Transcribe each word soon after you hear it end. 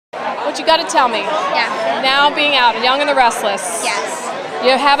What you got to tell me? Yeah. Now being out, Young and the Restless. Yes.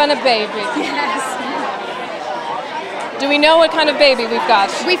 You're having a baby. Yes. Do we know what kind of baby we've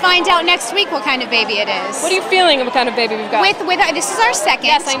got? We find out next week what kind of baby it is. What are you feeling of what kind of baby we've got? With this is our second.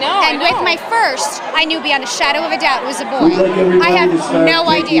 Yes, I know. And with my first, I knew beyond a shadow of a doubt it was a boy. I have no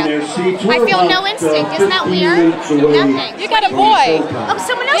idea. I feel no instinct. Isn't that weird? Nothing. You got a boy. Oh,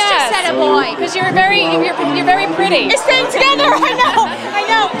 someone else just said a boy. Because you're very pretty. It's staying together. I know. I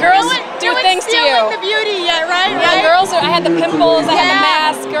know. Girls do things to you. The beauty yet, right? Yeah, girls are. I had the pimples. I had the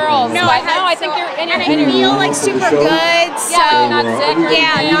mask. Girls. No, I think you're. And I feel like super good. So not sick. Or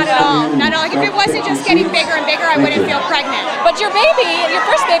anything. not at all. Not at all. Like if it wasn't just getting bigger and bigger, I wouldn't feel pregnant. But your baby, your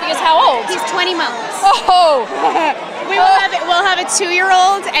first baby, is how old? He's 20 months. Oh. We'll have a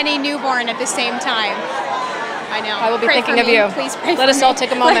 2-year-old and a newborn at the same time. I know. I will be Pray thinking for of you. Please pray Let for us me. all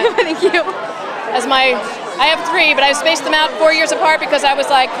take a moment. Thank you. I have 3, but I spaced them out 4 years apart because I was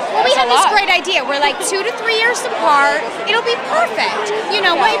like, well, we had this great idea. We're like 2 to 3 years apart. It'll be perfect. You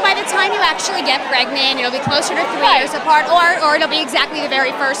know, by the time you actually get pregnant, it'll be closer to 3 years apart, or it'll be exactly the very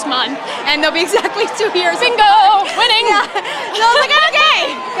first month, and they'll be exactly 2 years. Bingo! Winning! Yeah. So I was like,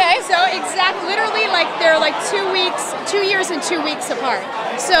 okay. Okay. So literally, like they're like 2 years and 2 weeks apart.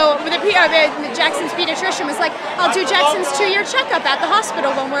 So Jackson's pediatrician was like, I'll do Jackson's 2-year checkup at the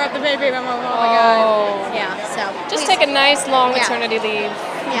hospital when we're at the baby. I'm like, oh my god. Yeah. So just take a nice long maternity leave.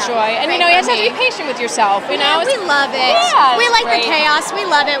 Enjoy, and you know, you have to be patient with yourself. You know, we love it. Yeah, we like the chaos. We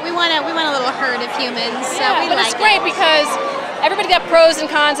love it. We want a little herd of humans. So we but like it's great because everybody's got pros and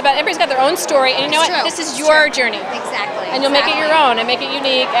cons about. Everybody's got their own story, and you know what? This is your journey. Exactly. And you'll make it your own and make it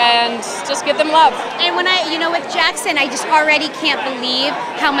unique, and just give them love. And when with Jackson, I just already can't believe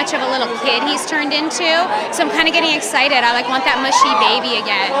how much of a little kid he's turned into. So I'm kind of getting excited. I want that mushy baby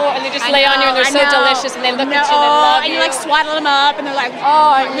again. Oh, and they just lay on you, and they're so delicious, and they look at you, and they love you. And you like swaddle them up, and they're like,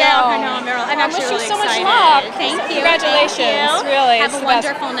 oh, I know. Yeah, I know. I'm actually really so excited. Much love. Thank you. Congratulations. Thank you. Really. Have a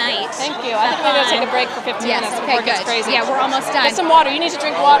wonderful night. Thank you. I think we're going to take a break for 15 minutes before it gets crazy. Yeah, we're almost done. Get some water. You need to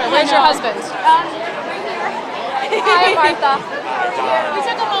drink water. Where's your husband? Hi, Martha. We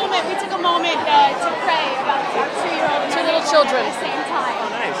took a moment to pray about our 2-year-old and 2 little children at the same time. Oh,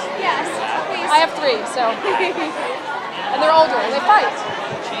 nice. Yes, please. I have 3, so. And they're older, and they fight.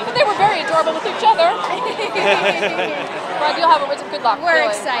 But they were very adorable with each other. Brad, you'll have it with some good luck. We're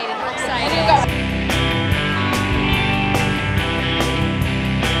really. excited. We're excited. And you go.